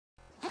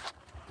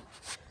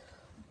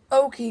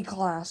Okay,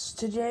 class,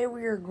 today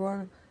we are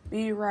going to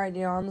be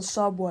riding on the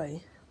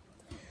subway.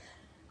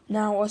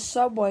 Now, a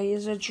subway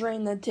is a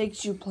train that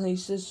takes you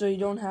places so you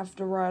don't have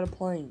to ride a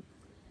plane.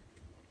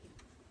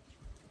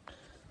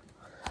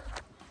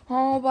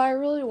 Oh, but I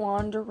really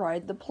wanted to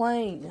ride the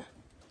plane.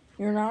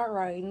 You're not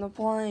riding the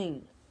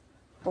plane.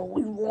 But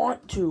we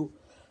want to.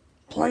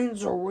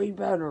 Planes are way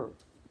better.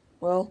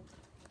 Well,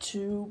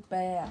 too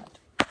bad.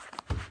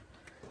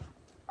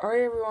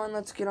 Alright, everyone,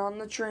 let's get on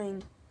the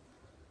train.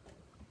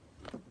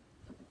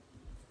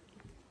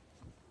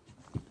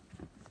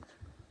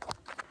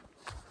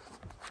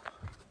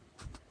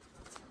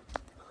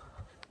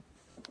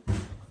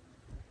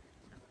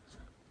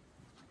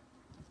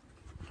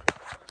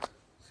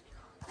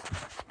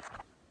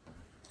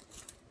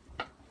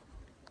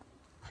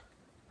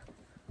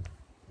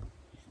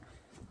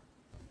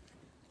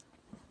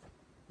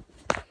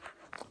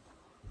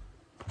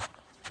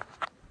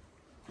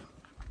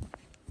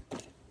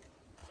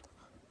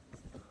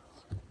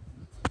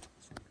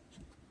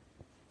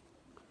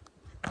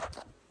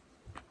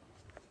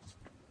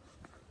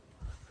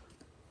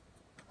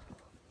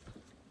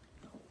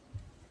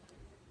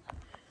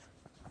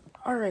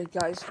 Alright,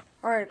 guys.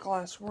 Alright,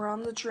 class, we're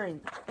on the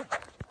train.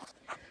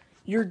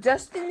 Your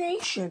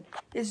destination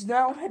is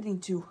now heading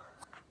to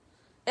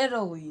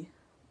Italy.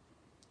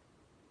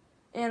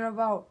 In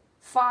about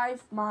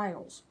 5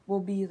 miles, we'll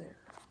be there.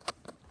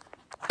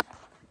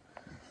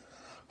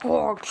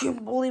 Oh, I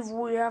can't believe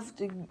we have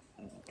to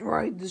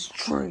ride this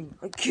train.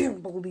 I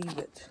can't believe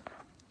it.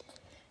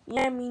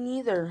 Yeah, me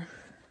neither.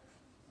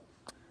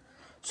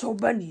 So,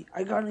 Bendy,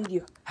 I got an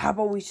idea. How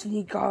about we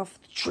sneak off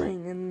the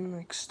train in the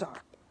next stop?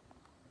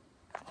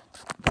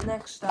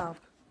 Next stop.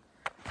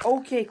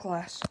 Okay,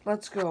 class,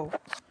 let's go.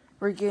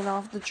 We're getting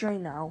off the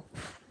train now.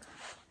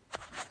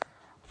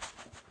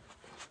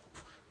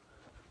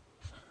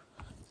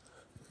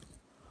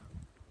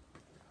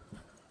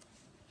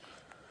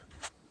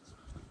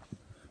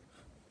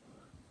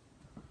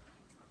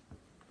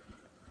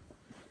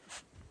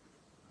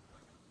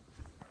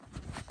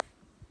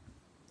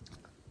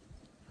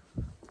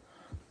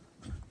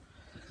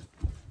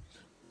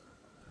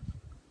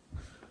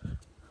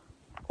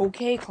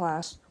 Okay,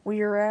 class,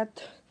 we are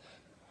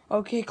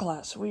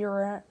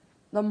at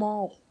the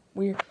mall.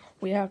 We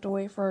have to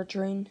wait for our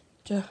train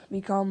to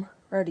become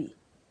ready.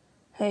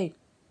 Hey,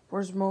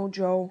 where's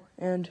Mojo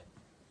and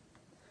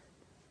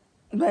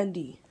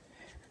Bendy?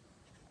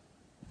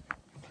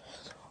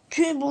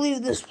 Can't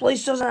believe this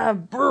place doesn't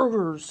have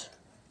burgers.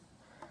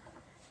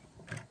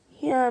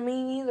 Yeah,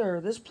 me neither.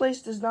 This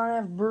place does not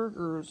have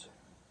burgers.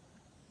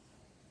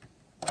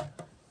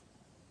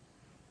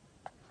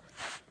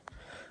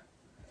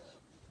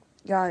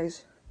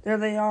 Guys, there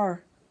they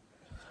are.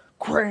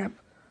 Crap.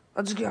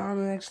 Let's get on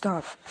the next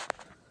stop.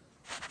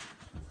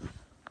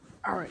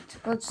 Alright,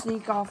 let's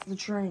sneak off the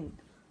train.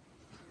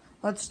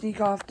 Let's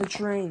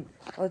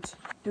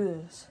do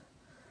this.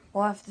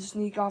 We'll have to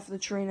sneak off the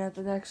train at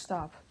the next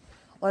stop.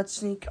 Let's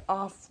sneak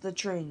off the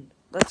train.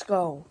 Let's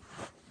go.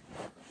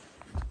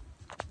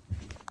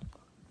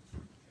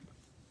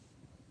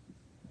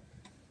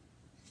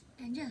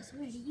 And Jess,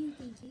 where do you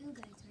think you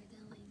guys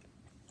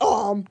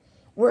are going?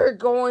 We're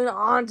going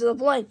on to the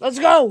plane. Let's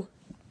go!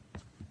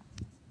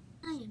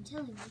 I am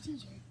telling the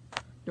teacher.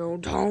 No,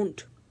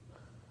 don't.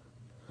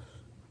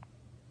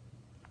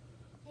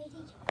 Hey,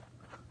 teacher.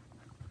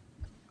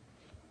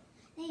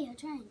 They are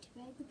trying to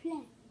ride the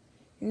plane.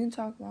 You can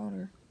talk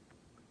louder.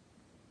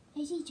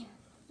 Hey, teacher.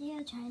 They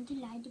are trying to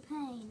ride the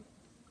plane.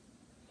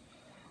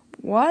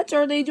 What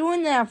are they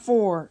doing that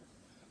for?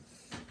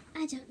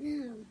 I don't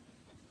know.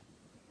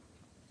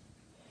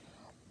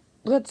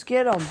 Let's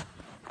get them.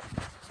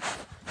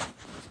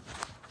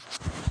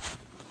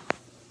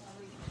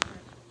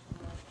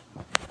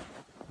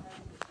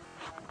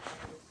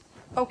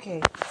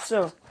 Okay,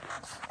 so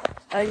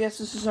I guess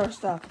this is our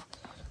stop.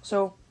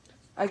 So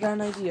I got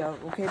an idea,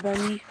 okay,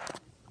 Benny?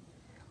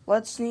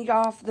 Let's sneak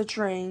off the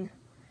train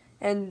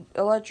and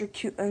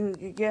electrocute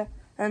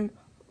and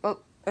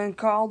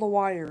call the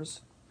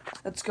wires.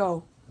 Let's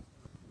go.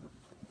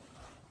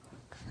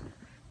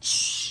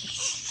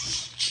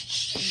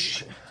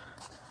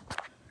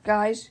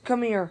 Guys,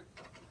 come here.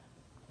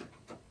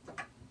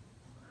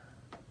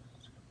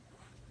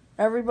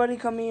 Everybody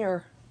come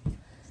here.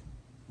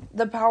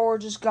 The power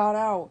just got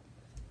out.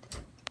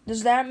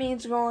 Does that mean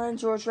it's going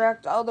to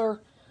attract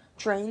other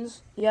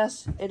trains?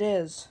 Yes, it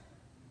is.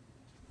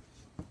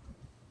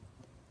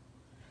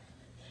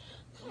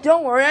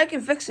 Don't worry, I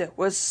can fix it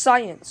with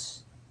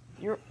science.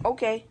 You're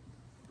okay.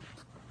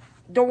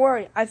 Don't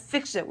worry, I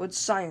fix it with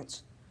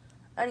science.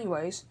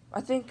 Anyways,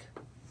 I think...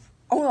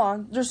 Hold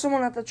on, there's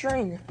someone at the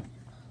train.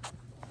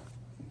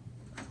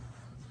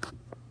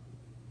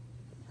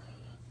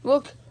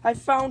 Look, I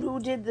found who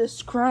did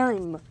this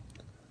crime.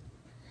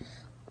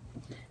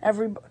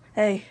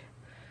 Hey,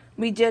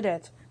 we did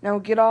it. Now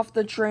get off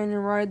the train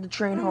and ride the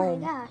train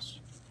home. Oh my gosh.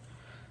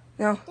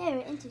 Now, They're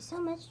into so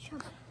much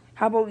trouble.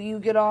 how about you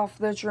get off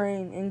the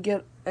train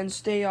and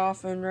stay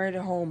off and ride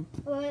it home?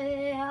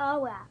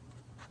 Well,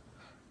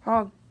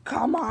 Oh,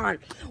 come on.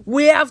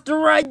 We have to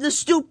ride the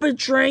stupid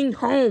train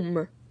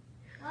home.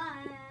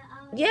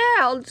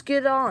 Yeah, let's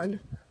get on.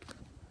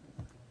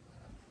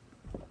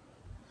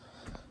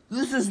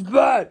 This is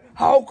bad.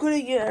 How could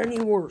it get any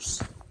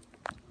worse?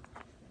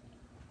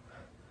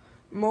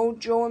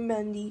 Mojo and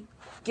Bendy,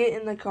 get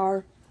in the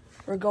car.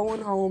 We're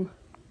going home.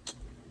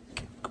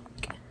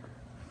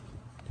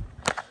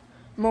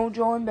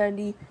 Mojo and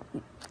Bendy,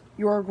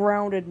 you are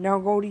grounded. Now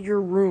go to your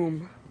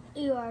room.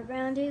 You are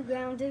grounded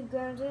for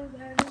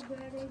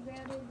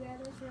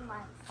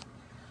life.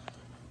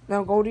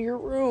 Now go to your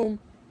room.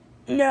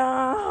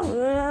 No.